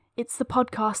It's the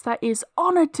podcast that is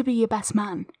honoured to be your best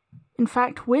man. In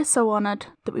fact, we're so honoured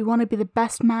that we want to be the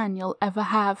best man you'll ever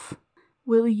have.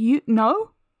 Will you... No?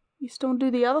 You still want to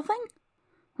do the other thing?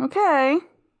 Okay.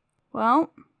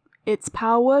 Well, it's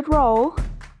Power Word Roll.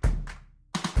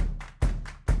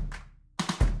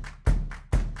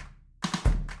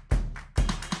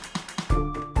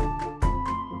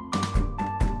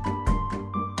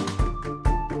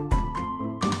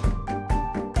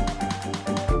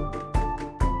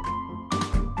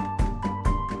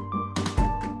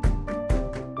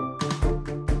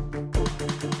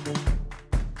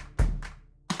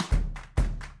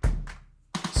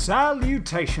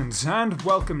 Salutations and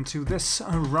welcome to this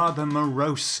rather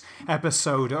morose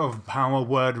episode of Power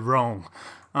Word Roll.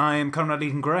 I am Conrad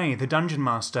Eden Grey, the Dungeon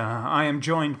Master. I am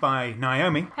joined by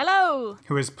Naomi. Hello!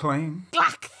 Who is playing.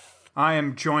 Glack! I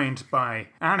am joined by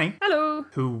Annie. Hello.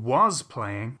 Who was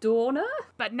playing. Dawna?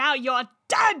 But now you're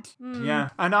dead! Yeah,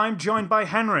 and I'm joined by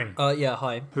Henry. Yeah,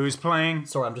 hi. Who's playing.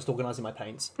 Sorry, I'm just organising my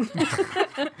paints.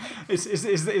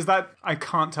 Is that... I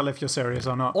can't tell if you're serious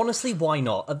or not. Honestly, why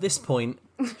not? At this point,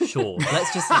 sure.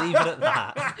 Let's just leave it at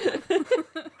that.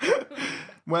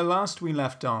 Where last we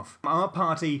left off, our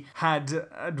party had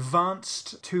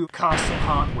advanced to Castle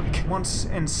Hartwick. Once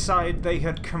inside, they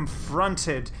had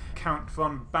confronted Count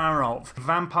von Barolf,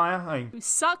 vampire. Who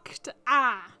sucked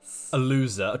ass. A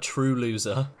loser, a true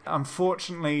loser.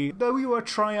 Unfortunately, though you were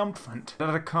triumphant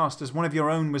at a cost, as one of your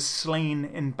own was slain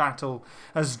in battle,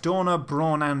 as Dawna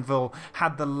Brawnanvil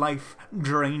had the life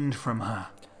drained from her.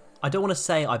 I don't want to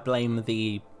say I blame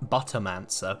the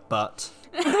Buttermancer, but...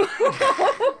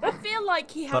 I feel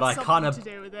like he had But something to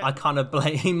do with it. I kind of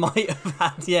blame... He might have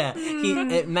had, yeah.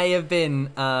 It may have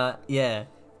been, yeah.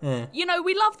 You know,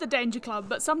 we love the Danger Club,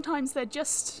 but sometimes they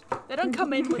don't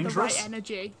come in with the Dangerous. right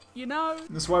energy, you know?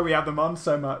 That's why we have them on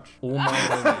so much. All my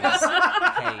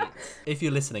homies hate. If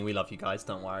you're listening, we love you guys.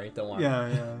 Don't worry.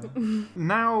 Yeah.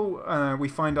 Now we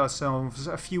find ourselves,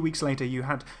 a few weeks later, you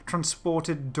had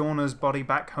transported Dawna's body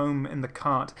back home in the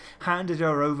cart, handed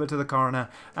her over to the coroner,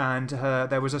 and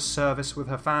there was a service with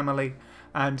her family.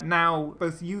 And now,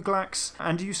 both you, Glax,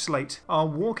 and you, Slate, are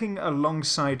walking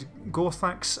alongside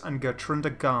Gorthax and Gertrunda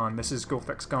Garn. This is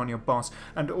Gorthax Garn, your boss,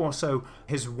 and also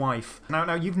his wife.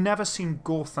 Now, you've never seen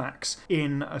Gorthax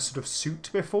in a sort of suit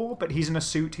before, but he's in a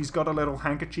suit. He's got a little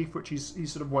handkerchief, which he's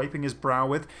sort of wiping his brow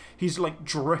with. He's, like,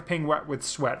 dripping wet with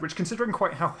sweat, which, considering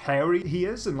quite how hairy he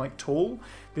is and, like, tall,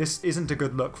 this isn't a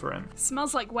good look for him.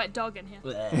 Smells like wet dog in here.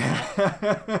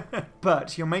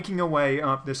 But you're making your way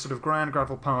up this sort of grand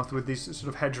gravel path with these sort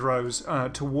of hedgerows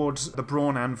towards the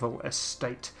Brawnanvil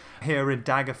estate. Here in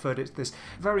Daggerford, it's this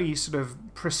very sort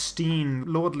of pristine,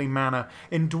 lordly manor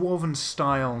in dwarven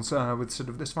styles with sort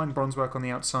of this fine bronze work on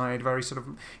the outside, very sort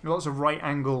of lots of right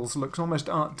angles, looks almost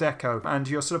Art Deco. And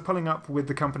you're sort of pulling up with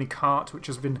the company cart, which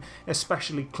has been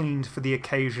especially cleaned for the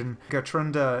occasion.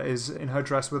 Gertrunda is in her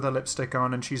dress with her lipstick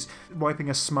on, and she's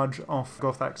wiping a smudge off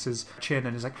Gorthax's chin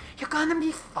and is like, "You're gonna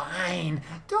be fine.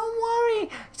 Don't worry.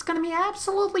 It's gonna be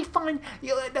absolutely fine.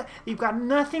 You've got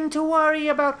nothing to worry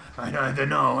about." "I don't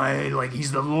know.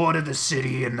 He's the lord of the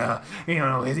city, and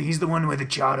he's the one with the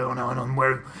charter on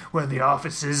where the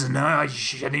office is, and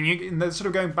they're sort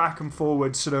of going back and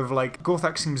forward, sort of like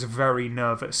Gorthax seems very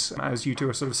nervous as you two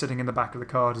are sort of sitting in the back of the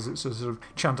cart as it's sort of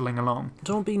chanteling along.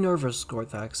 Don't be nervous,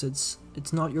 Gorthax.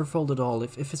 It's not your fault at all.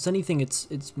 If it's anything,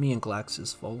 it's me and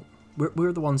Glax's fault.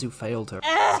 We're the ones who failed her.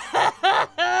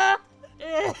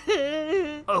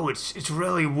 Oh, it's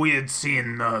really weird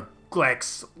seeing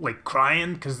Glax like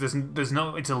crying because there's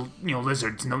no, it's a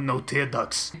lizard, no tear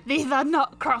ducts. These are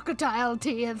not crocodile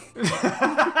tears.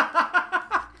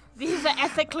 These are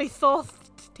ethically sourced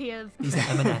tears. These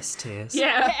are M&S tears.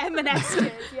 Yeah, M&S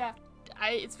tears, yeah.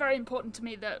 It's very important to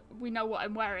me that we know what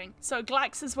I'm wearing. So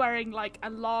Glax is wearing like a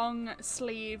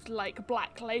long-sleeved like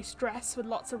black lace dress with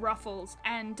lots of ruffles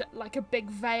and like a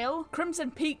big veil, Crimson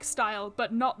Peak style,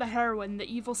 but not the heroine,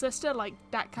 the evil sister, like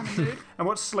that kind of mood. And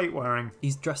what's Slate wearing?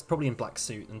 He's dressed probably in black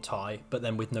suit and tie, but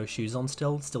then with no shoes on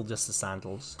still just the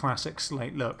sandals. Classic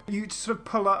Slate look. You sort of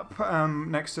pull up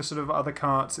next to sort of other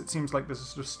carts. It seems like there's a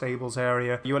sort of stables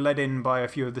area. You are led in by a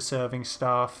few of the serving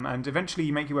staff, and eventually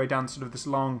you make your way down sort of this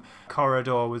long corridor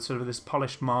with sort of this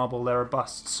polished marble. There are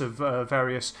busts of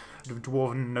various sort of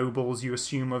dwarven nobles, you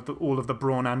assume, of all of the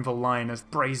Brawnanvil line as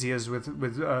braziers with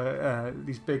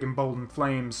these big emboldened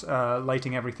flames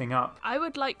lighting everything up. I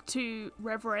would like to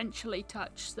reverentially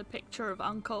touch the picture of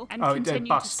Uncle and Oh, continue to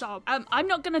bust. sob. I'm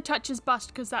not going to touch his bust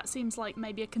because that seems like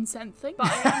maybe a consent thing, but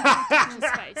I am going to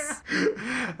touch his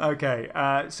face.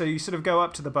 Okay, so you sort of go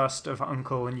up to the bust of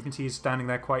Uncle and you can see he's standing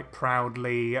there quite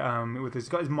proudly he's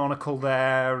got his monocle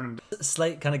there. And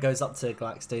Slate kind of goes up to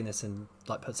Glax doing this and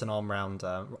like puts an arm around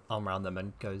them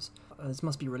and goes, "This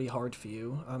must be really hard for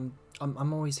you. I'm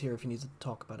always here if you need to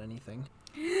talk about anything."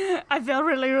 I feel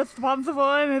really responsible,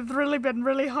 and it's really been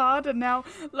really hard, and now,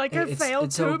 like, I failed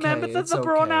it's two okay, members of it's the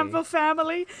Braun okay. Anvil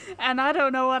family, and I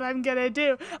don't know what I'm gonna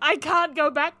do. I can't go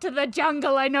back to the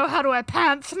jungle. I know how to wear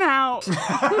pants now.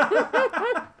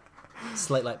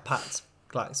 Slate like pats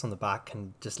Glax on the back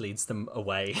and just leads them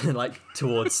away, like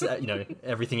towards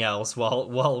everything else,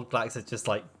 while Glax is just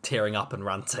like tearing up and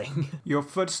ranting. Your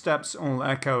footsteps all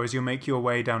echo as you make your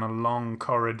way down a long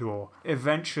corridor.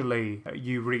 Eventually,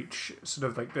 you reach sort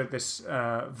of like this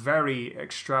very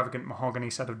extravagant mahogany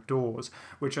set of doors,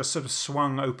 which are sort of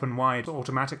swung open wide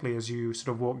automatically as you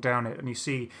sort of walk down it. And you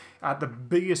see at the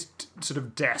biggest sort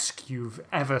of desk you've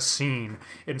ever seen,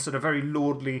 in sort of very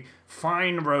lordly,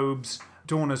 fine robes,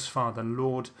 Dorna's father,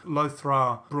 Lord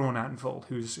Lothar Braun Anvil,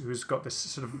 who's got this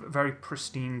sort of very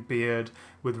pristine beard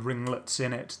with ringlets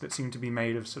in it that seem to be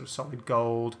made of sort of solid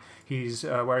gold. He's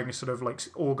wearing a sort of like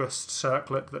august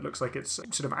circlet that looks like it's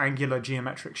sort of angular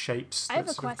geometric shapes. I have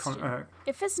a question.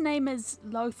 If his name is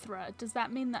Lothra, does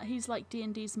that mean that he's like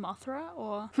D&D's Mothra,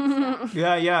 or?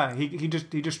 Yeah. He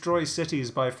destroys cities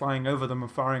by flying over them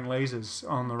and firing lasers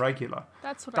on the regular.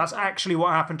 That's That's actually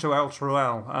what happened to El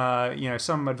Truel.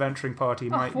 Some adventuring party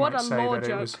might say lore that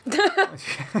joke. it was.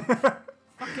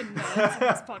 Fucking nerds in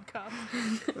this podcast.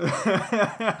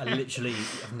 I literally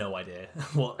have no idea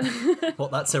what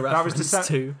that's a reference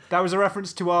to. That was a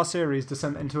reference to our series,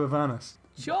 Descent into Avernus.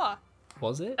 Sure.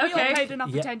 Was it? We all paid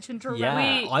enough attention to remember.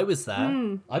 Yeah, I was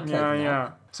there. I played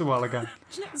that. It's a while ago.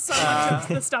 So much of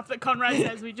the stuff that Conrad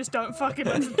says we just don't fucking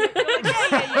listen to. We're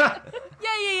like,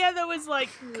 yeah. There was like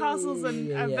castles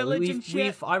and a village and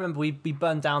shit. I remember we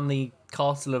burned down the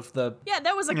castle of the... Yeah,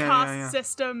 there was a caste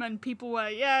system and people were...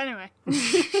 Yeah, anyway.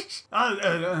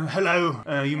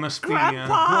 Hello. You must be...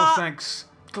 Grandpa! Thanks.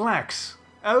 Glax.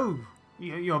 Oh,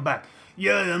 you're back.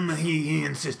 Yeah, he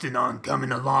insisted on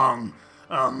coming along.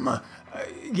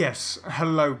 Yes.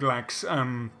 Hello,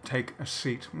 Glax. Take a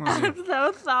seat. I'm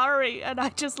so sorry. And I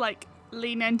just like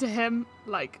lean into him,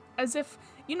 like as if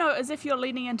you're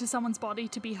leaning into someone's body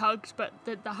to be hugged, but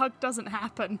the hug doesn't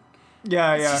happen.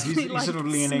 Yeah. He's He's sort of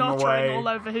leaning snottering away. all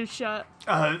over his shirt.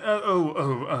 Right.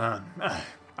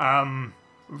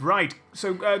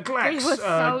 So, Glax. He was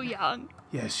so young.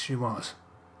 Yes, she was.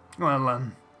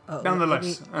 Well,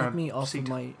 nonetheless, let me offer seat.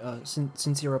 my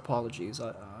sincere apologies.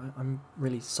 I'm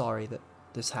really sorry that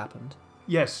this happened.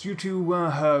 Yes, you two were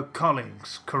her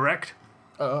colleagues, correct?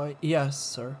 Yes,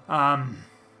 sir.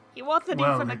 He wasn't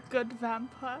even a good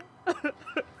vampire.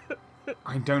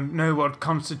 I don't know what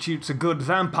constitutes a good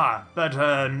vampire, but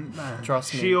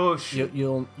Trust me,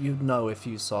 you'll know if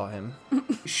you saw him.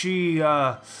 She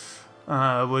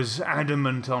was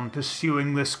adamant on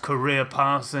pursuing this career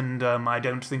path, and I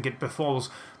don't think it befalls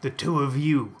the two of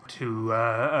you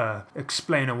to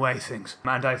explain away things.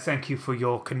 And I thank you for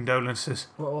your condolences.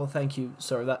 Well, thank you,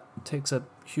 sir. That takes a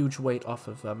huge weight off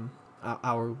of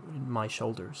my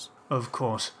shoulders. Of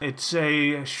course. It's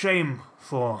a shame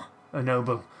for a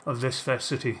noble of this fair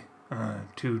city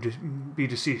to be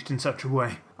deceased in such a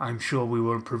way. I'm sure we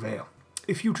will prevail.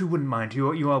 If you two wouldn't mind,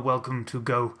 you are welcome to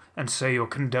go and say your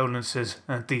condolences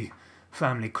at the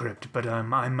family crypt, but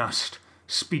I must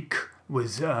speak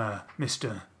with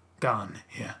Mr. Garn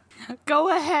here.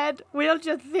 Go ahead. We'll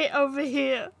just sit over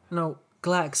here. No,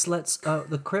 Glax, let's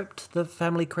the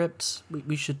family crypt.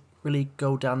 We should really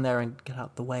go down there and get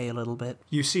out the way a little bit.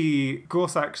 You see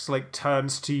Gorthax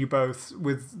turns to you both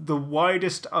with the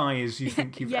widest eyes you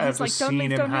think you've ever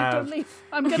seen him have. Don't leave.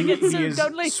 I'm gonna get sued.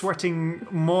 Don't leave. He is sweating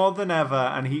more than ever,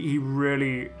 and he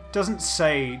really doesn't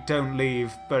say don't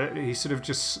leave, but he sort of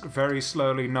just very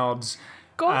slowly nods.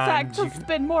 Gorthax has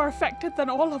been more affected than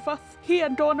all of us. He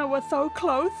and Dorna were so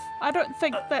close. I don't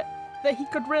think that he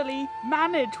could really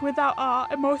manage without our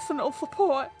emotional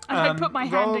support. And I put my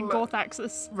hand in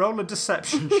Gorthax's. Roll a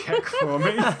deception check for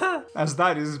me, as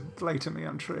that is blatantly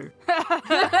untrue.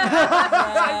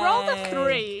 I rolled a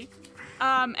 3,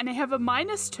 and I have a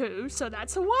 -2, so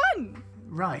that's a 1.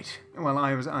 Right. Well,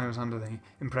 I was under the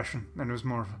impression that it was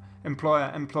more of an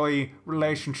employer-employee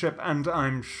relationship, and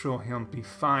I'm sure he'll be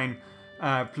fine.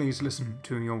 Please listen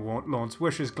to your lord's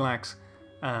wishes, Glax.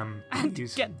 And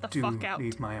please get the do fuck out.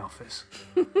 leave my office.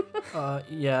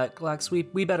 Yeah, Glax,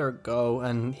 we better go.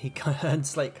 And he kind of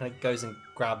goes and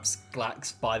grabs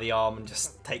Glax by the arm and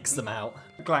just takes them out.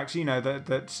 Glax, you know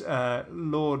that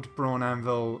Lord Braun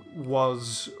Anvil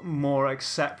was more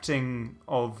accepting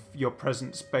of your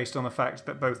presence based on the fact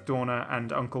that both Dorna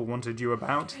and Uncle wanted you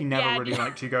about. He never really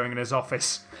liked you going in his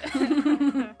office.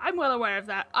 I'm well aware of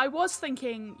that. I was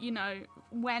thinking,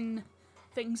 when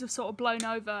things have sort of blown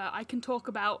over, I can talk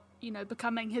about,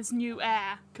 becoming his new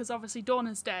heir, because obviously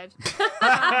Dorna's dead.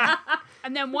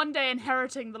 And then one day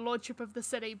inheriting the lordship of the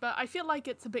city, but I feel like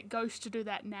it's a bit gauche to do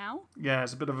that now. Yeah,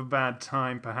 it's a bit of a bad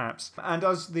time, perhaps. And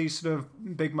as these sort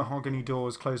of big mahogany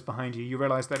doors close behind you, you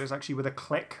realise that it's actually with a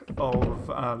click of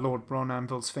Lord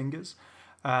Bronanvil's fingers.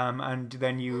 And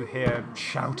then you hear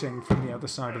shouting from the other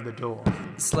side of the door.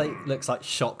 Slate looks like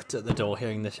shocked at the door,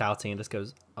 hearing the shouting, and just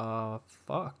goes,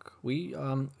 fuck. We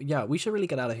should really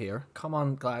get out of here. Come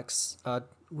on, Glax.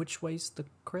 Which way's the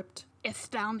crypt? It's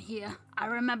down here. I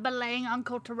remember laying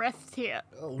Uncle to rest here.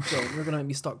 Oh, don't. You're going to make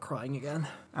me start crying again.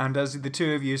 And as the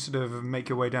two of you sort of make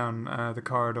your way down the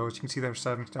corridors, you can see there are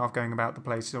serving staff going about the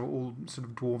place, all sort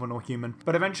of dwarven or human.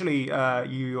 But eventually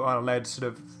you are led sort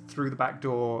of through the back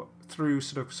door, through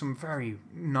sort of some very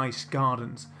nice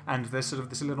gardens, and there's sort of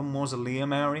this little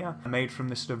mausoleum area made from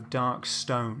this sort of dark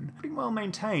stone, pretty well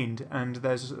maintained, and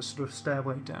there's a sort of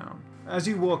stairway down. As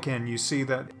you walk in, you see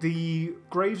that the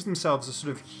graves themselves are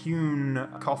sort of hewn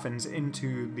coffins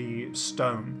into the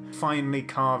stone, finely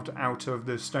carved out of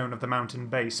the stone of the mountain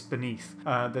base beneath.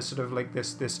 There's sort of like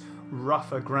this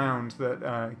rougher ground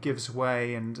that gives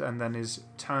way and then is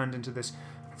turned into this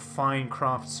fine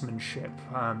craftsmanship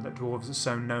that dwarves are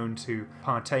so known to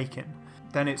partake in.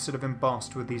 Then it's sort of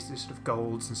embossed with these sort of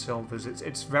golds and silvers.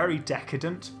 It's very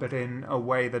decadent, but in a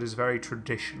way that is very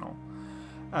traditional.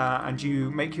 And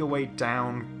you make your way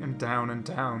down and down and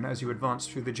down as you advance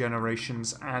through the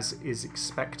generations, as is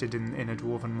expected in a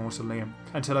dwarven mausoleum,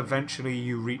 until eventually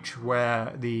you reach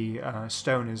where the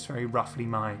stone is very roughly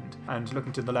mined. And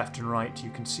looking to the left and right, you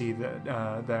can see that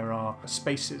there are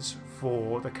spaces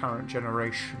for the current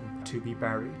generation to be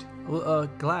buried. Well,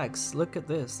 Glax, look at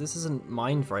this. This isn't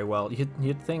mined very well.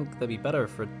 You'd think they'd be better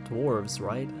for dwarves,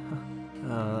 right?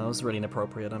 That was really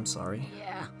inappropriate. I'm sorry.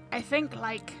 Yeah, I think,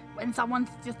 when someone's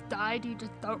just died, you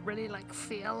just don't really,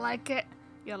 feel like it.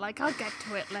 You're like, I'll get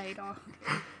to it later.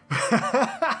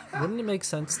 Wouldn't it make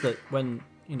sense that when,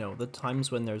 the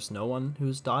times when there's no one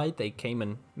who's died, they came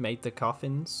and made the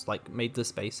coffins, made the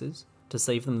spaces to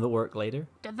save them the work later?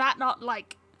 Did that not,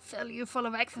 fill you full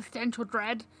of existential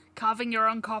dread, carving your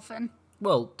own coffin?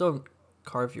 Well, don't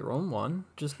carve your own one,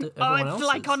 just everyone else's.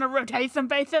 It's on a rotation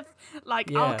basis?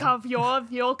 Yeah. I'll carve yours,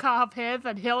 you'll carve his,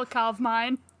 and he'll carve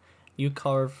mine. You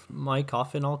carve my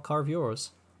coffin, I'll carve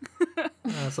yours.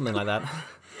 Something like that.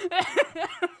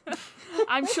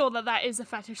 I'm sure that is a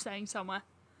fetish saying somewhere.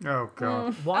 Oh,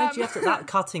 God. Why do you have to... That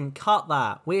cutting, cut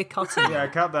that. We're cutting Yeah,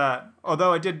 cut that.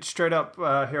 Although I did straight up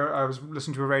hear, I was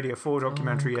listening to a Radio 4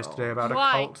 documentary yesterday about Why?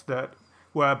 a cult that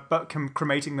were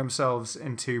cremating themselves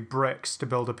into bricks to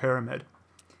build a pyramid.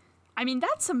 I mean,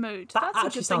 that's a mood. That That's a actually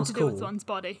good thing sounds to do with cool. one's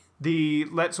body. The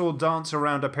let's all dance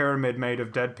around a pyramid made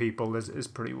of dead people is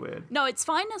pretty weird. No, it's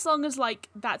fine as long as,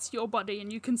 that's your body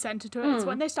and you consented to it. It's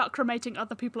when they start cremating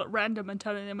other people at random and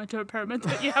turning them into a pyramid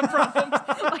that you have problems.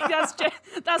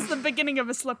 That's the beginning of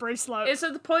a slippery slope. It's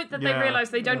at the point that they Yeah, realise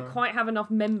they don't yeah. quite have enough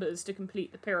members to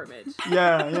complete the pyramid.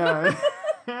 Yeah.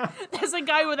 There's a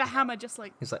guy with a hammer just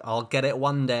He's like, I'll get it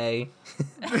one day.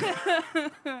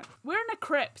 we're in a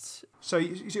crypt. So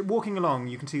you see, walking along,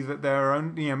 you can see that there are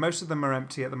only, most of them are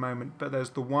empty at the moment, but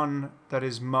there's the one that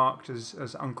is marked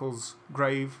as Uncle's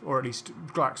grave, or at least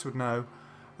Glax would know.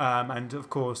 And of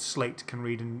course, Slate can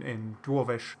read in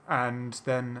Dwarvish. And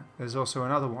then there's also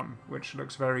another one, which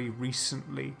looks very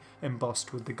recently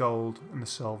embossed with the gold and the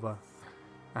silver.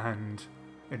 And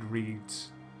it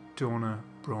reads, Dorna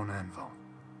Bronanvil.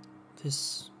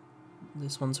 This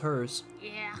one's hers.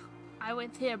 Yeah, I was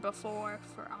here before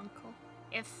for Uncle.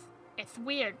 It's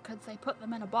weird because they put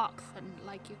them in a box and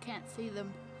you can't see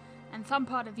them, and some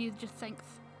part of you just thinks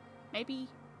maybe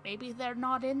they're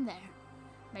not in there.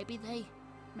 Maybe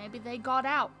they got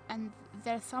out and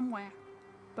they're somewhere,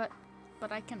 but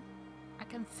I can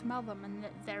smell them and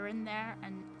they're in there,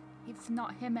 and he's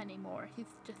not him anymore. He's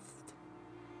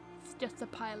just a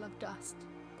pile of dust.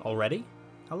 Already?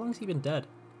 How long's he been dead?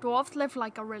 Dwarves live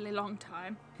a really long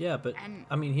time. Yeah, but, And-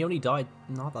 he only died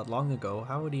not that long ago.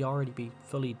 How would he already be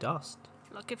fully dust?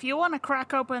 Look, if you want to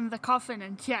crack open the coffin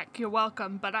and check, you're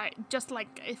welcome. But I just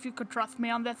if you could trust me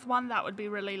on this one, that would be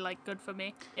really good for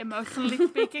me, emotionally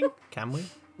speaking. Can we?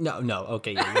 No,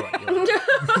 okay, yeah, you're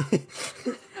right.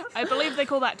 I believe they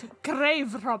call that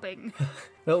grave robbing.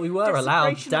 Well, we were allowed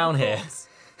Desecration of down the here. corpse.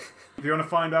 If you want to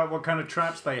find out what kind of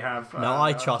traps they have, No,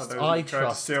 I for trust those who try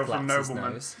to steal from Glax's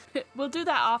noblemen. nose. We'll do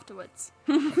that afterwards.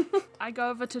 I go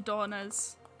over to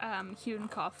Dorna's hewn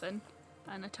coffin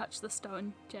and I touch the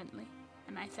stone gently.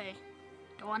 And I say,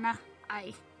 Dorna,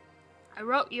 I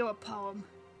wrote you a poem.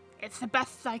 It's the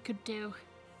best I could do.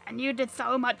 And you did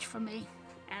so much for me.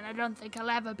 and I don't think I'll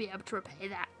ever be able to repay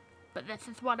that. But this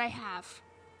is what I have.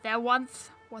 There once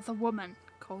was a woman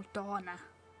called Dorna.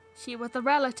 She was a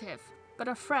relative, but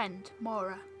a friend,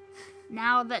 Mora.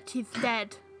 Now that she's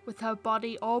dead, with her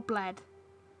body all bled,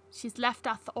 she's left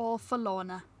us all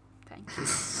forlorn. Thank you.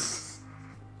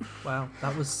 Wow,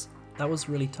 that was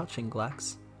really touching,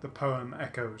 Glax. The poem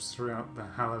echoes throughout the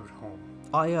hallowed hall.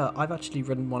 I've actually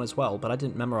written one as well, but I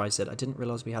didn't memorize it. I didn't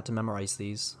realize we had to memorize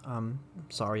these.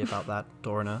 Sorry about that,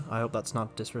 Dorna. I hope that's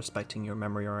not disrespecting your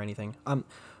memory or anything.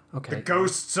 Okay. The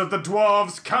ghosts of the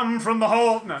dwarves come from the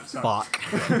hall. No, sorry. Fuck.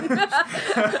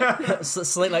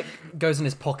 Slate like goes in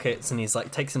his pockets and he's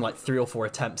like takes him like 3 or 4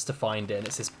 attempts to find it. And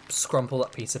it's this scrumpled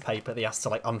up piece of paper that he has to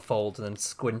like unfold and then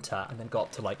squint at, and then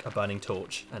got to like a burning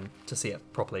torch and to see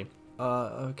it properly.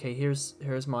 Okay, here's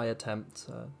my attempt.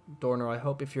 Dorna, I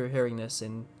hope if you're hearing this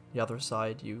in the other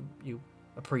side, you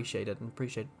appreciate it and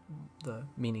appreciate the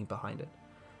meaning behind it.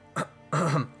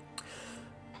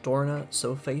 Dorna,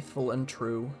 so faithful and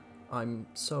true, I'm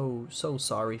so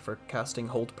sorry for casting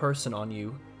Hold Person on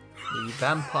you. The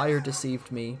vampire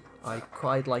deceived me. I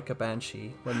cried like a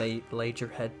banshee when they laid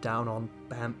your head down on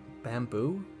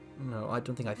bamboo. No, I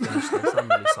don't think I finished this. I'm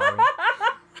really sorry.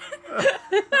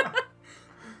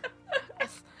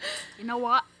 You know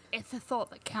what? It's a thought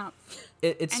that counts.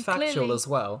 It's And factual clearly- as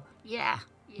well. Yeah.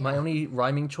 My only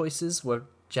rhyming choices were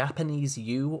Japanese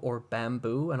you or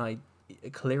bamboo, and I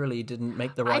clearly didn't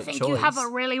make the right I think choice. you have a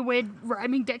really weird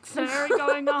rhyming dictionary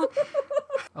going on.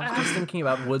 I was just thinking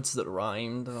about woods that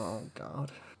rhymed. Oh,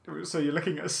 God. So you're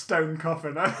looking at a stone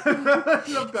coffin. I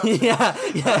love that.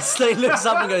 yeah. Slate looks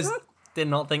up and goes, did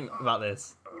not think about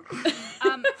this.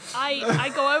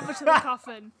 I go over to the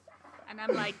coffin, and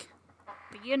I'm like,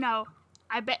 but you know,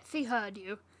 I bet she heard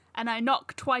you. And I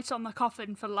knock twice on the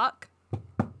coffin for luck.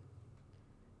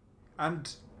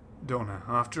 And, Dorna,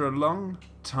 after a long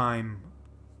time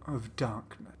of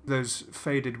darkness, those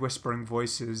faded whispering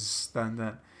voices,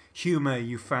 that humour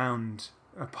you found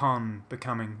upon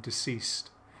becoming deceased,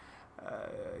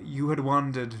 you had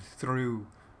wandered through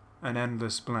an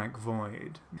endless black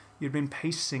void. You'd been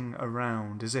pacing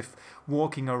around as if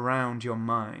walking around your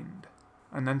mind,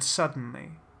 and then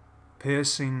suddenly,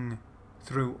 piercing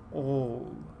through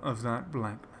all of that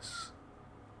blackness,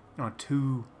 are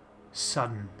 2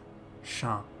 sudden,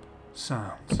 sharp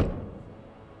sounds,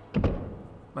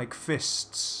 like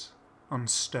fists on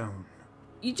stone.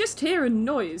 You just hear a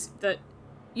noise that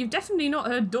you've definitely not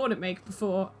heard Dorna make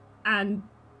before, and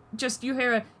just you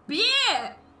hear a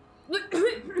yeah.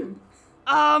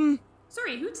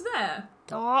 Sorry, who's there?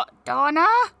 Donna?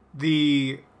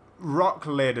 The rock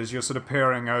lid, as you're sort of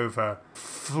peering over,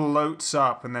 floats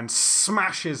up and then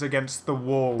smashes against the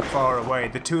wall far away.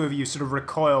 The 2 of you sort of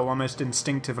recoil almost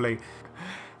instinctively,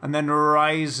 and then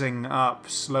rising up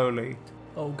slowly.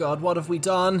 Oh, God, what have we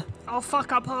done? Oh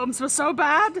fuck, our poems were so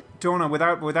bad. Dorna,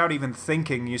 without even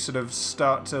thinking, you sort of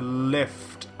start to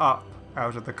lift up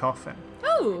out of the coffin.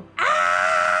 Oh,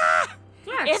 Ah!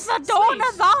 Glax, It's a Donna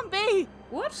Slate. zombie!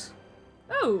 What?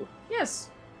 Oh, yes.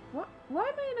 What? Why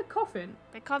am I in a coffin?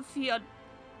 Because you're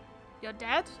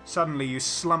dead? Suddenly, you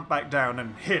slump back down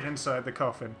and hit inside the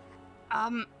coffin.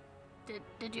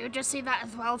 Did you just see that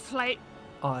as well, Slate?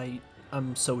 I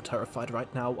am so terrified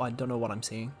right now. I don't know what I'm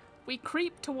seeing. We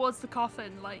creep towards the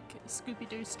coffin, like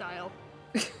Scooby-Doo style,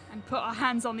 and put our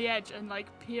hands on the edge and, like,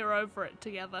 peer over it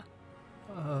together.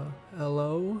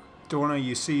 Hello? Dorna,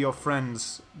 you see your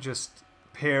friends just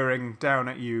peering down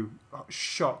at you,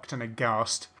 shocked and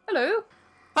aghast. Hello.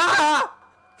 Ah!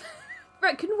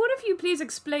 Right, can one of you please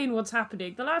explain what's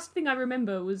happening? The last thing I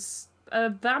remember was a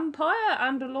vampire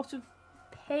and a lot of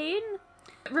pain.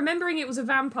 Remembering it was a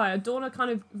vampire, Dorna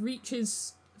kind of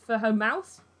reaches for her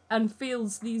mouth and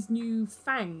feels these new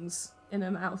fangs in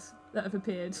her mouth that have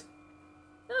appeared.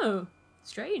 Oh,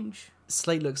 strange.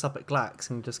 Slate looks up at Glax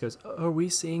and just goes, are we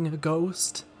seeing a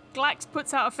ghost? Glax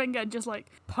puts out a finger and just, like,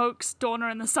 pokes Donna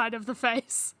in the side of the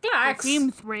face. It Glax!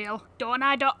 seems real.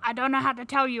 Donna, I don't know how to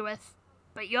tell you this,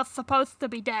 but you're supposed to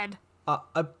be dead.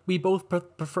 We both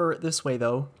prefer it this way,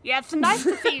 though. Yeah, it's nice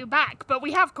to see you back, but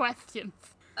we have questions.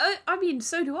 I mean,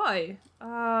 so do I.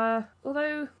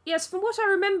 Although, yes, from what I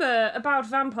remember about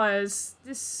vampires,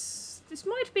 this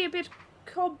might be a bit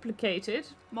complicated.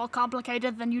 More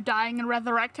complicated than you dying and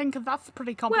resurrecting, because that's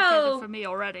pretty complicated Well- for me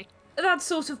already. That's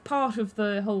sort of part of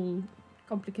the whole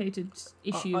complicated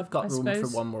issue, I've got I room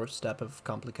suppose. for one more step of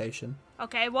complication.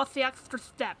 Okay, what's the extra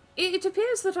step? It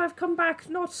appears that I've come back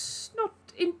not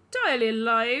entirely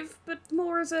alive, but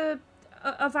more as a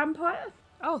vampire.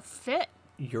 Oh, shit.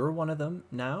 You're one of them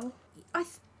now?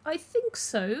 I think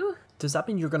so. Does that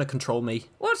mean you're going to control me?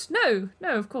 What? No,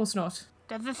 of course not.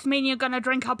 Does this mean you're gonna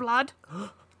drink her blood?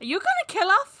 Are you gonna kill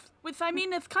us? I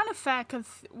mean, it's kind of fair because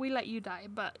we let you die,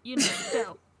 but,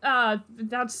 still.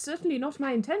 That's certainly not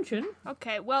my intention.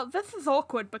 Okay, well, this is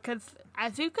awkward because,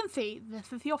 as you can see,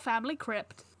 this is your family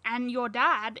crypt, and your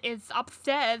dad is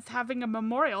upstairs having a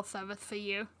memorial service for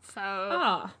you,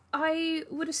 so... I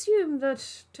would assume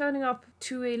that turning up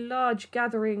to a large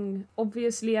gathering,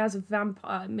 obviously as a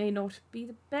vampire, may not be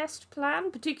the best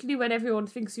plan, particularly when everyone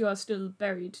thinks you are still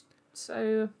buried,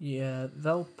 so... Yeah,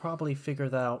 they'll probably figure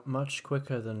that out much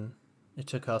quicker than it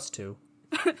took us to.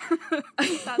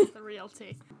 That's the real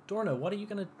tea. Dorna, what are you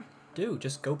gonna do?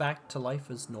 Just go back to life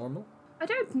as normal? I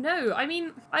don't know. I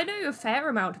mean, I know a fair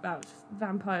amount about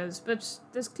vampires, but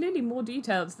there's clearly more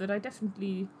details that I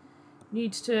definitely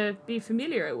need to be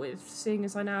familiar with, seeing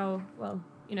as I now,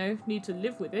 need to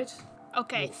live with it.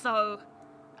 Okay, so,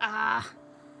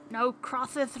 no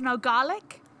crosses, no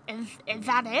garlic? Is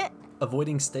that it?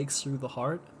 Avoiding stakes through the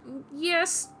heart?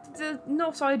 Yes,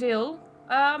 not ideal.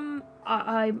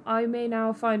 I may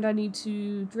now find I need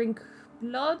to drink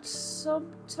blood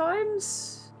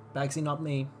sometimes. Bagsy, not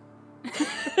me.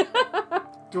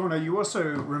 Dorna, you also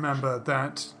remember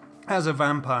that as a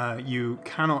vampire, you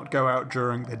cannot go out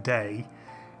during the day,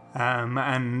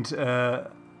 and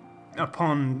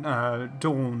upon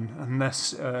dawn,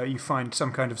 unless you find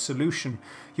some kind of solution,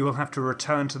 you will have to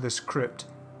return to this crypt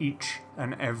each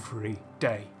and every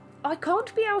day. I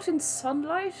can't be out in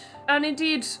sunlight, and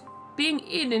indeed, being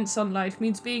in sunlight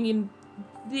means being in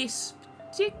this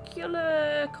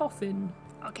particular coffin.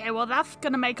 Okay, well, that's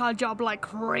gonna make our job,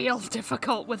 real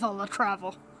difficult with all the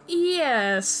travel.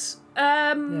 Yes.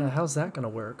 Yeah, how's that gonna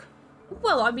work?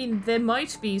 Well, I mean, there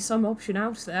might be some option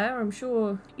out there, I'm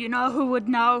sure. You know who would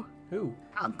know? Who?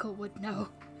 Uncle would know.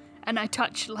 And I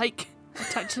touch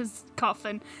his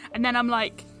coffin, and then I'm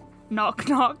like, knock,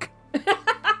 knock.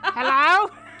 Hello?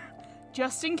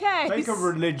 Just in case. Make a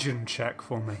religion check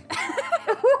for me.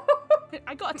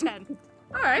 I got a 10.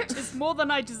 Alright. It's more than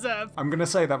I deserve. I'm going to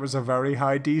say that was a very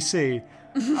high DC,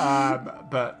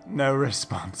 but no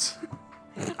response.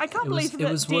 I can't believe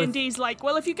that D&D's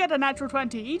well, if you get a natural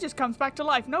 20, he just comes back to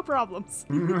life, no problems.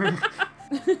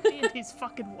 D&D's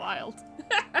fucking wild.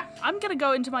 I'm gonna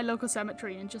go into my local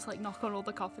cemetery and just knock on all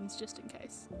the coffins just in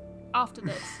case. After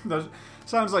this. That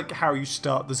sounds like how you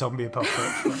start the zombie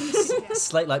apocalypse. Yeah.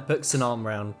 Slate puts an arm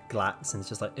around Glax and it's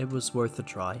just it was worth a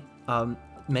try.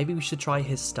 Maybe we should try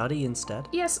his study instead.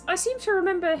 Yes, I seem to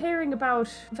remember hearing about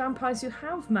vampires who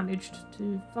have managed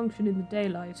to function in the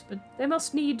daylight, but they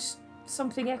must need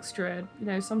something extra,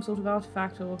 some sort of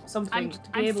artifact or something to be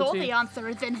I'm able sure to... the answer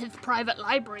is in his private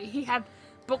library. He had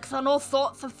books on all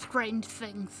sorts of strange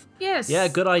things. Yes. Yeah,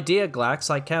 good idea, Glax.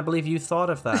 I can't believe you thought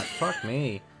of that. Fuck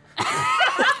me.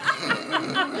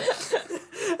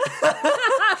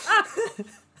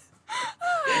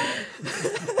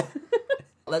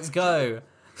 Let's go.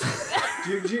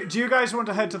 Do you guys want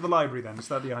to head to the library then? Is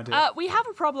that the idea? We have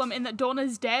a problem in that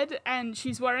Dorna's dead and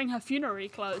she's wearing her funerary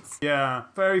clothes. Yeah,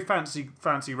 very fancy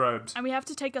robes. And we have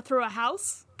to take her through a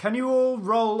house. Can you all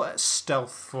roll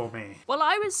stealth for me? Well,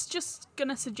 I was just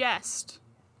gonna suggest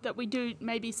that we do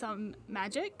maybe some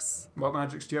magics. What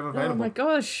magics do you have Oh available? my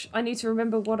gosh, I need to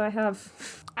remember what I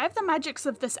have. I have the magics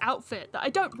of this outfit that I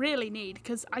don't really need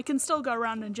because I can still go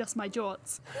around in just my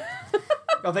jorts.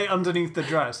 Are they underneath the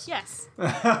dress? Yes.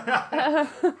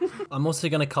 I'm also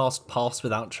going to cast Pass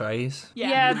Without Trace.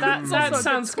 Yeah, that also a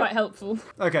sounds good quite helpful.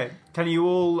 Okay, can you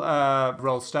all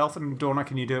roll stealth? And Dorna,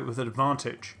 can you do it with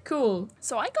advantage? Cool.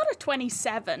 So I got a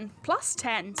 27 plus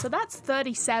 10, so that's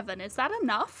 37. Is that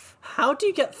enough? How do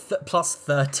you get plus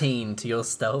 13 to your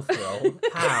stealth roll?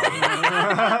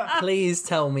 How? Please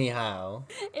tell me how.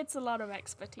 It's a lot of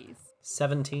expertise.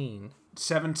 17.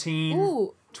 17,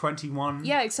 Ooh. 21,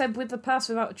 Yeah, except with the pass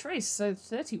without a trace, so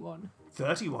 31.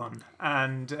 31,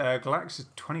 and Glax is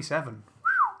 27.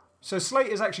 So Slate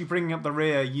is actually bringing up the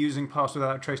rear using Pass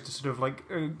Without a Trace to sort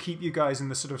of keep you guys in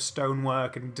the sort of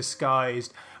stonework and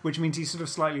disguised, which means he's sort of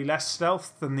slightly less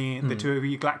stealth than the two of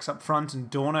you. Glax up front and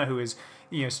Dorna, who is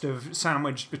sort of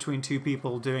sandwiched between two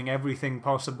people doing everything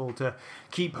possible to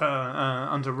keep her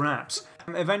under wraps.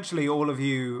 Eventually all of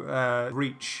you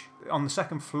reach on the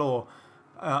second floor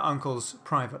Uncle's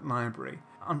private library.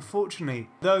 Unfortunately,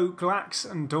 though Glax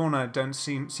and Dorna don't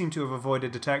seem to have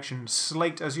avoided detection,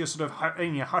 Slate, as you're sort of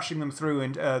hushing them through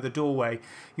the doorway,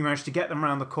 you manage to get them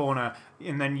around the corner,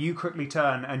 and then you quickly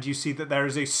turn and you see that there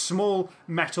is a small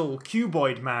metal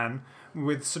cuboid man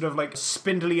with sort of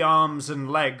spindly arms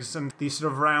and legs and these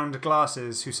sort of round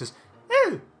glasses who says,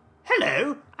 "Oh,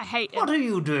 Hello. I hate What him. are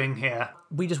you doing here?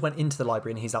 We just went into the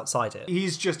library and he's outside it.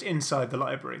 He's just inside the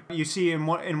library. You see in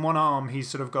one arm he's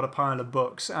sort of got a pile of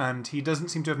books, and he doesn't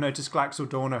seem to have noticed Glax or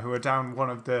Dorna, who are down one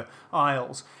of the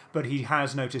aisles, but he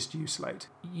has noticed you, Slate.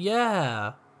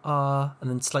 Yeah. And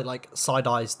then Slate like side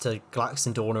eyes to Glax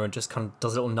and Dorna and just kind of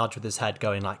does a little nudge with his head,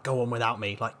 going like, "Go on without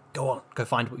me, like go on, go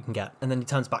find what we can get." And then he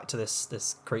turns back to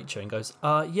this creature and goes,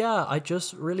 yeah, I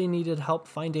just really needed help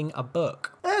finding a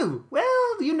book." Oh, well,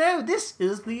 you know, this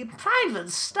is the private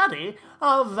study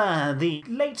of the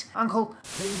late Uncle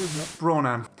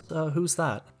Brawnan. Who's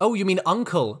that? Oh, you mean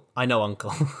Uncle? I know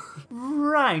Uncle.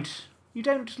 Right. You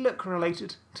don't look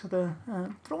related to the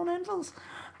Brawnanvils.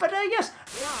 But yes,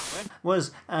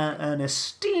 was an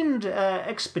esteemed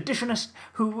expeditionist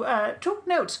who took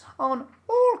notes on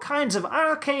all kinds of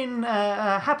arcane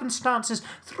happenstances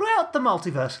throughout the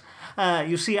multiverse.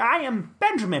 You see, I am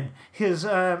Benjamin, his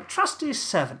trusty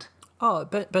servant. Oh,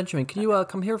 Benjamin, can you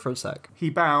come here for a sec? He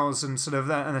bows and sort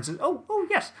of and then says, "Oh,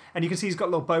 yes." And you can see he's got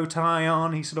a little bow tie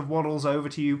on. He sort of waddles over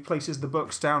to you, places the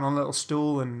books down on a little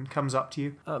stool, and comes up to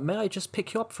you. May I just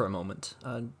pick you up for a moment?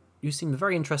 You seem a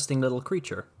very interesting little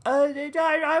creature.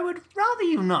 I would rather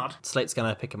you not. Slate's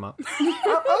gonna pick him up.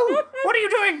 Oh, what are you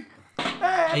doing?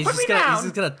 He's Put me just down.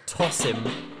 gonna toss him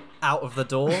out of the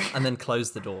door and then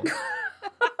close the door.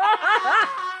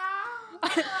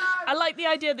 I like the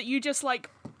idea that you just like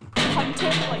punt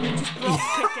him, like you just drop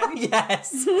kick him.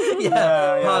 Yes.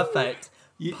 Yeah. Perfect.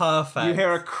 Perfect. You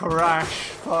hear a crash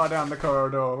far down the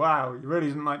corridor. Wow, you really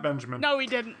didn't like Benjamin. No, he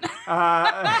didn't.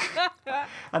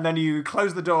 And then you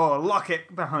close the door, lock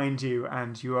it behind you,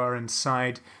 and you are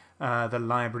inside the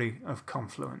Library of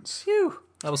Confluence. Phew.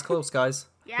 That was close, guys.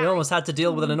 Yeah. We almost had to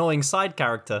deal with an annoying side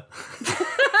character.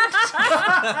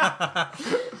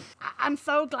 I'm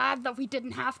so glad that we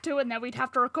didn't have to, and then we'd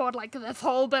have to record like this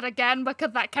whole bit again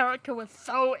because that character was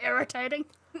so irritating.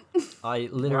 I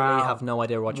literally Wow. have no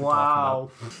idea what you're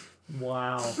talking about.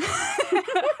 Wow.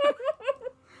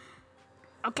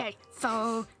 Okay,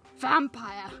 so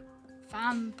vampire.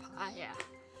 Vampire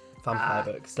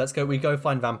books. Let's go. We go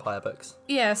find vampire books.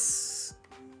 Yes.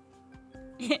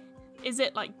 Is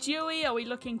it like dewy? Are we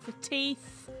looking for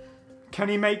teeth? Can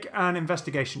you make an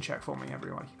investigation check for me,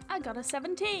 everybody? I got a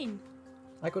 17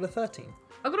 I got a 13.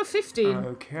 I got a 15.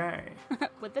 Okay.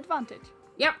 with advantage.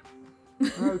 Yep.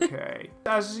 Okay.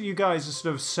 As you guys are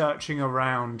sort of searching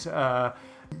around,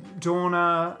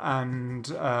 Dorna and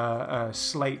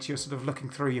Slate, you're sort of looking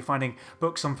through, you're finding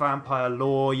books on vampire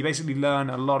lore. You basically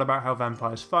learn a lot about how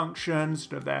vampires function,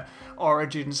 sort of their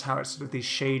origins, how it's sort of these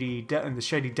shady, in the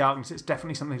shady darkness. It's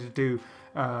definitely something to do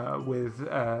with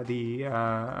the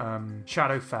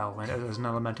Shadowfell as an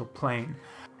elemental plane.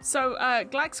 So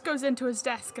Glax goes into his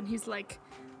desk and he's like,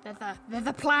 there's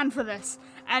a plan for this.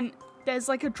 And there's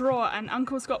like a drawer and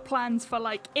Uncle's got plans for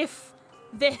like, if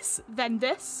this, then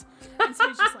this. And so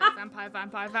he's just like, vampire,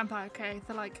 okay.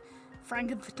 They're like,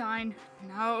 Frankenstein,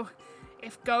 no.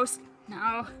 If ghost,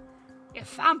 no. If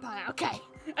vampire, okay.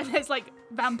 And there's like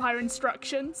vampire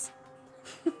instructions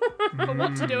for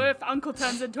what to do if Uncle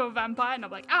turns into a vampire. And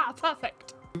I'm like,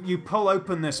 perfect. You pull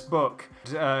open this book.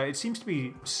 It seems to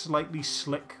be slightly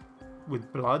slick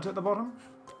with blood at the bottom.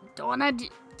 Donna, do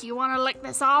you want to lick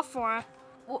this off or?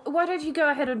 Why don't you go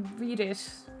ahead and read it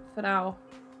for now?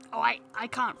 Oh, I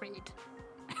can't read.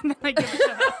 And then I give it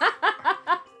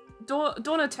to her.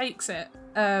 Donna takes it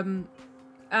and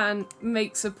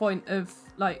makes a point of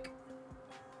like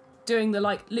doing the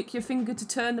like lick your finger to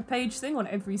turn the page thing on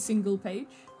every single page.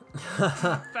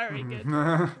 Very good.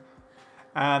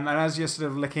 And as you're sort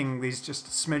of licking these just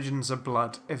smidgens of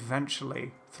blood,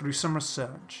 eventually, through some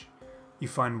research, you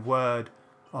find word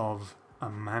of a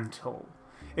mantle.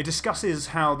 It discusses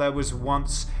how there was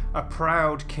once a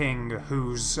proud king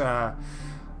whose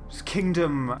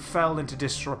kingdom fell into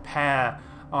disrepair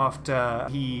after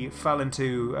he fell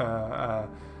into a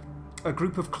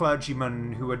group of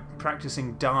clergymen who were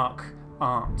practicing dark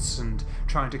arts and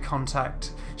trying to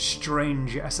contact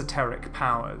strange esoteric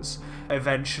powers.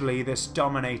 Eventually this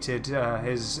dominated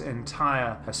his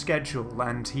entire schedule,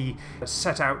 and he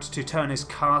set out to turn his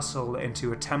castle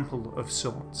into a temple of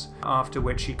sorts, after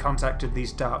which he contacted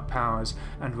these dark powers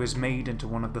and was made into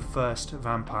one of the first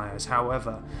vampires.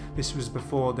 However, this was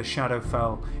before the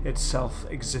Shadowfell itself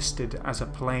existed as a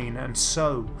plane, and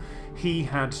so he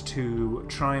had to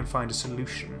try and find a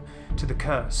solution to the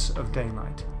curse of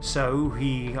daylight. So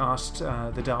he asked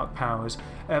the dark powers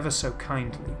ever so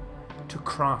kindly to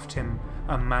craft him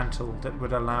a mantle that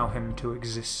would allow him to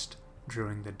exist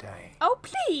during the day. Oh,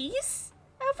 please.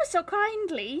 Ever so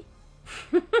kindly.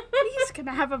 Please, can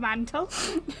I have a mantle?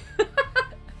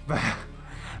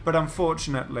 But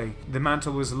unfortunately, the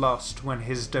mantle was lost when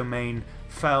his domain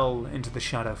fell into the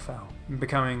Shadowfell,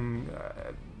 becoming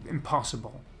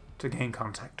impossible to gain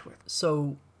contact with.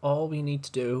 So all we need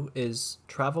to do is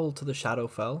travel to the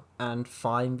Shadowfell and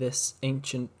find this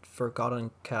ancient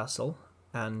forgotten castle,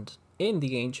 and in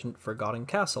the ancient forgotten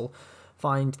castle,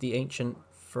 find the ancient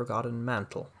forgotten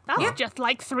mantle. That's just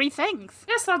like 3 things.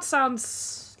 Yes, that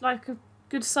sounds like a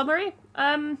good summary.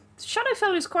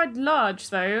 Shadowfell is quite large,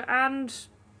 though, and,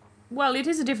 well, it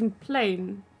is a different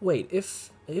plane. Wait,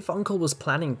 if Uncle was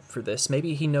planning for this,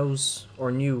 maybe he knows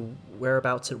or knew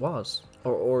whereabouts it was.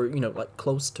 Or like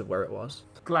close to where it was.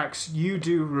 Glax, you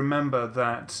do remember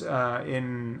that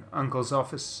in Uncle's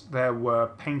office there were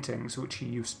paintings which he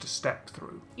used to step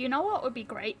through. You know what would be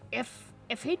great?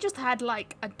 If he just had,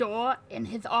 like, a door in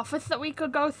his office that we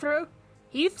could go through.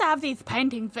 He used to have these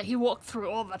paintings that he walked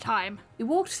through all the time. You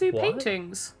walked through What?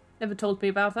 paintings. Never told me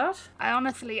about that.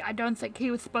 I don't think he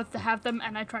was supposed to have them,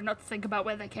 and I try not to think about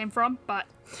where they came from, but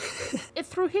it's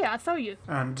through here, I'll show you.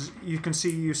 And you can see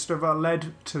you sort of are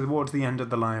led towards the end of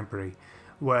the library,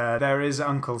 where there is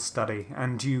Uncle's study,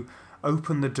 and you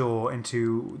open the door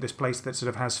into this place that sort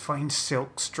of has fine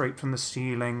silk straight from the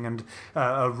ceiling and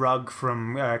a rug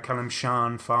from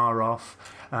Kalimshan far off.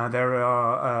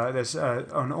 There's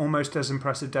an almost as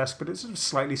impressive desk, but it's sort of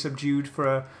slightly subdued for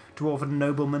a dwarven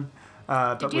nobleman.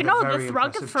 Did you know this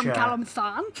rug is from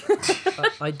Kalimshan?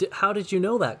 How did you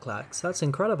know that, Glax? That's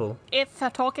incredible. It's a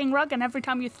talking rug, and every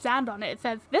time you stand on it, it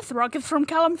says, "This rug is from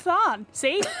Kalimshan."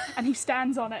 See? And he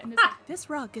stands on it, and it's like, "This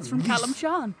rug is from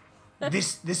Kalimshan."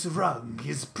 This rug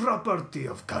is property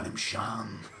of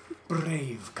Kalimshan,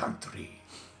 brave country.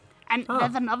 And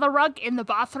there's another rug in the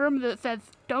bathroom that says,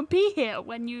 "Don't pee here"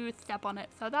 when you step on it,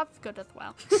 so that's good as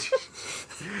well.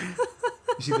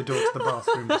 You see the door to the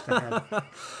bathroom just ahead.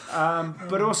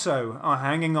 But also,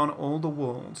 hanging on all the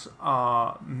walls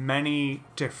are many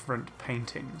different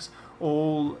paintings,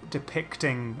 all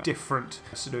depicting different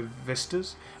sort of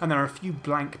vistas, and there are a few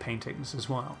blank paintings as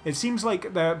well. It seems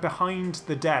like they're behind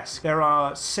the desk. There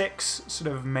are 6 sort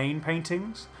of main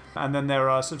paintings, and then there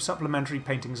are sort of supplementary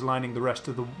paintings lining the rest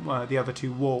of the other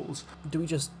 2 walls. Do we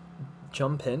just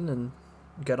jump in and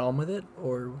get on with it,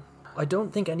 or I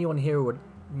don't think anyone here would,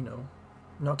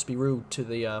 not to be rude to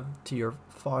your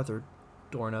father,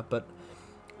 Dorna, but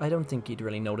I don't think he'd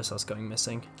really notice us going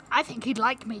missing. I think he'd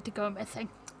like me to go missing.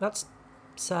 That's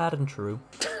sad and true.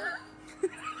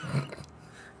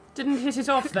 Didn't hit it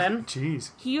off then.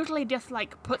 Jeez. He usually just,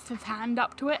 like, puts his hand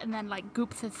up to it and then, like,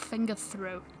 goops his fingers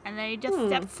through. And then he just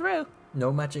steps through.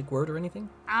 No magic word or anything?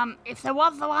 If there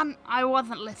was the one, I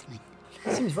wasn't listening.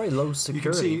 It seems very low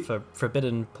security see- for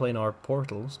forbidden planar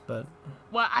portals, but...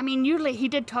 Well, I mean, usually he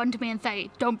did turn to me and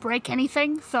say, "Don't break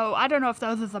anything," so I don't know if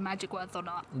those are the magic words or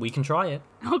not. We can try it.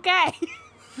 Okay.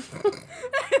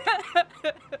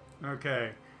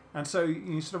 Okay. And so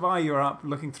you sort of eye you're up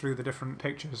looking through the different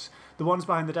pictures. The ones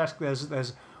behind the desk,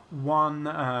 there's one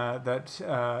that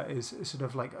is sort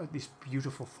of like this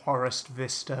beautiful forest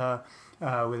vista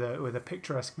with a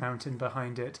picturesque mountain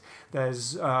behind it.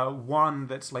 There's one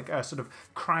that's like a sort of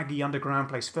craggy underground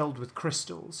place filled with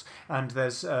crystals, and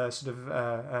there's a sort of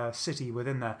a city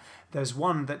within there. There's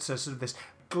one that's a sort of this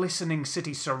glistening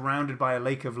city surrounded by a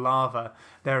lake of lava.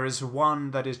 There is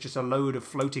one that is just a load of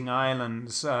floating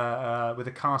islands with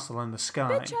a castle in the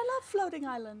sky. Bitch, I love floating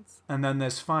islands. And then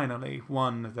there's finally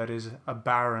one that is a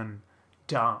barren,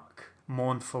 dark,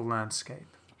 mournful landscape.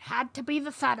 Had to be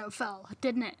the Shadowfell,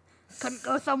 didn't it? Couldn't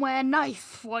go somewhere nice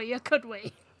for you, could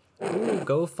we?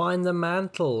 Go find the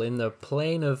mantle in the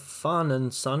plane of fun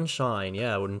and sunshine.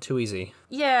 Yeah, it wasn't too easy.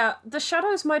 Yeah, the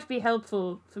shadows might be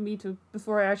helpful for me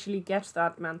before I actually get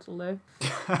that mantle, though.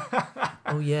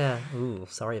 Oh, yeah. Ooh,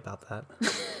 sorry about that.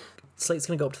 Slate's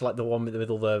gonna go up to, like, the one with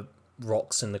all the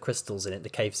rocks and the crystals in it, the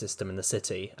cave system in the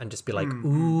city, and just be like,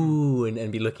 ooh,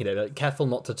 and be looking at it. Careful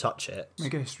not to touch it.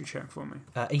 Make a history check for me.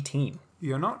 18.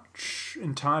 You're not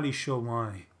entirely sure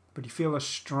why, but you feel a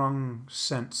strong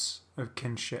sense of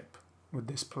kinship with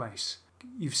this place.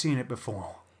 You've seen it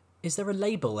before. Is there a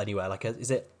label anywhere? Is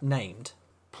it named?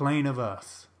 Plane of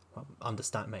Earth. Well,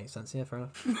 understand makes sense. Yeah, fair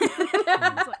enough.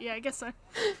 It's like, yeah, I guess so.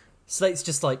 Slate's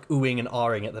just like oohing and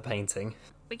ahhing at the painting.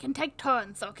 We can take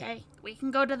turns, okay? We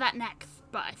can go to that next,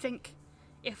 but I think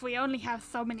if we only have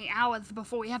so many hours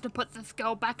before we have to put this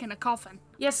girl back in a coffin.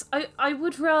 Yes, I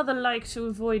would rather like to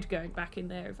avoid going back in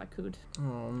there if I could.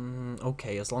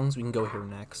 Okay, as long as we can go here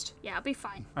next. Yeah, I'll be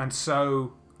fine. And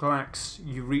so, Glax,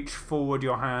 you reach forward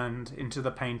your hand into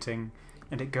the painting,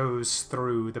 and it goes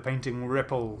through. The painting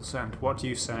ripples, and what do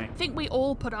you say? I think we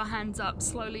all put our hands up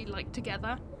slowly, like,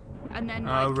 together. And then,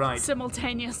 Oh, right.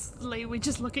 simultaneously, we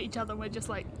just look at each other and we're just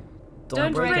like,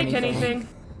 Don't break anything.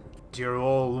 You're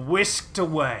all whisked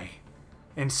away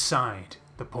inside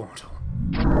the portal.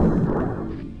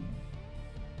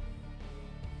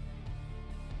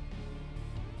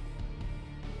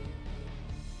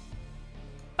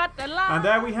 And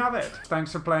there we have it.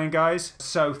 Thanks for playing, guys.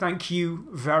 So thank you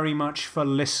very much for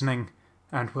listening,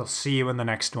 and we'll see you in the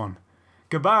next one.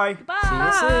 Goodbye. Bye.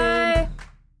 Bye.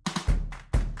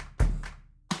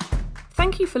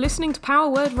 Thank you for listening to Power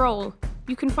Word Roll.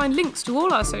 You can find links to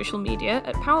all our social media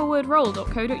at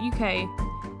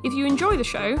powerwordroll.co.uk. If you enjoy the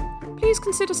show, please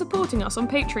consider supporting us on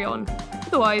Patreon.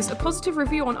 Otherwise, a positive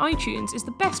review on iTunes is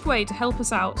the best way to help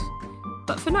us out.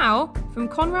 But for now, from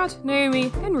Conrad, Naomi,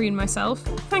 Henry and myself,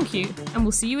 thank you, and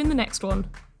we'll see you in the next one.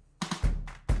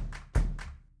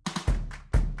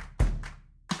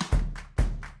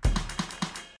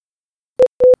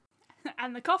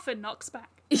 And the coffin knocks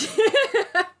back.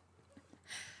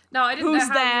 No, I didn't Who's know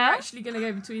how there? we were actually going to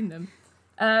go between them.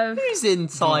 Who's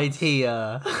inside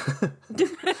here?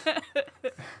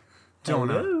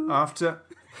 Donna, after...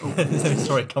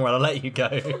 Sorry, Conrad, I'll let you go.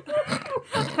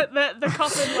 The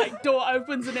coffin like door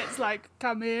opens and it's like,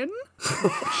 come in.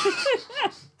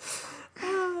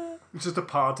 It's just a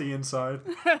party inside.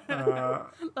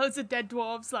 Loads of dead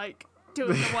dwarves like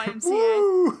doing the YMCA.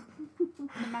 Woo!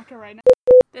 The Macarena.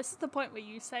 This is the point where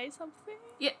you say something.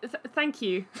 Yeah, thank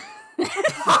you.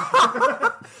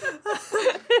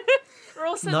 We're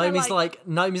also Naomi's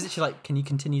literally like, can you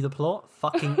continue the plot?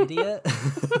 Fucking idiot.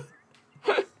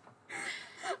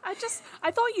 I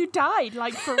thought you died,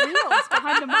 like, for reals,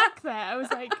 behind the mic there. I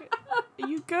was like, are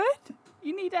you good?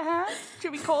 You need a hand?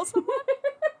 Should we call someone?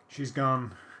 She's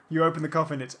gone. You open the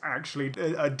coffin, it's actually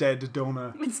a dead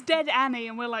Donna. It's dead Annie,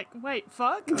 and we're like, wait,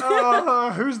 fuck?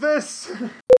 Who's this?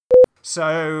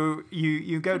 So,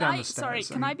 you go down the stairs. Sorry,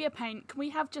 can I be a pain? Can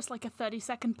we have just, like, a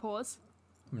 30-second pause?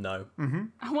 No.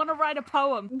 I want to write a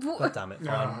poem. God damn it,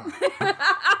 fine.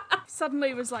 Suddenly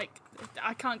it was like,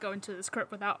 I can't go into the script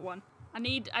without one. I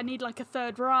need like a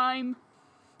third rhyme.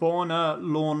 Borna,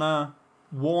 Lorna,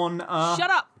 Warner.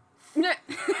 Shut up!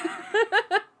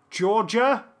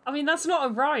 Georgia, I mean, that's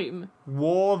not a rhyme.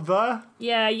 Warther,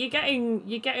 Yeah, you're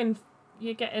getting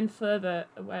further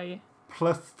away.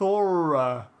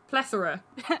 Plethora, Plethora.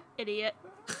 Idiot.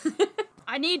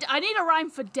 I need a rhyme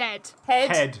for dead.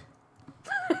 Head,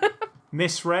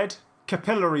 Misread,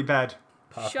 capillary bed,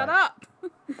 Shut up!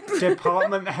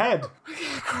 department head,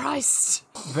 Christ.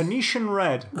 Venetian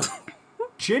red,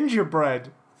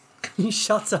 gingerbread. You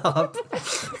shut up.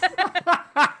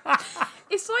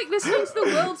 It's like listening to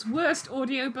the world's worst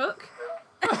audiobook.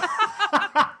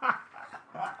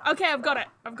 Okay, I've got it.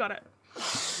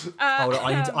 Hold on,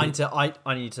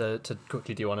 I need to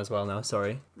quickly do one as well now,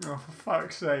 sorry. Oh, for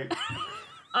fuck's sake.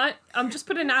 I'm just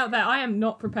putting it out there, I am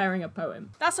not preparing a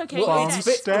poem. That's okay. Well, you're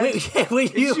it's dead. It's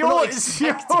your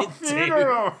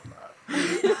funeral.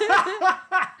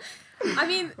 I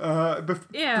mean,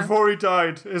 yeah. Before he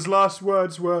died, his last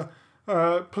words were,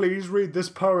 please read this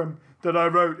poem that I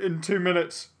wrote in 2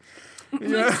 minutes.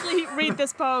 Please read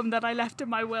this poem that I left in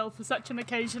my will for such an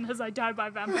occasion as I die by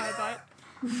vampire bite.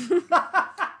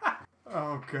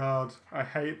 Oh, God. I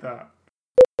hate that.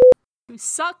 Who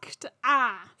sucked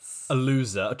ass. A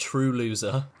loser, a true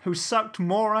loser. Who sucked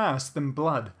more ass than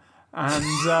blood.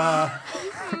 And, I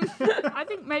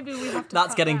think maybe we have to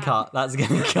That's getting that. cut. That's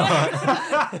getting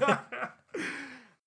cut.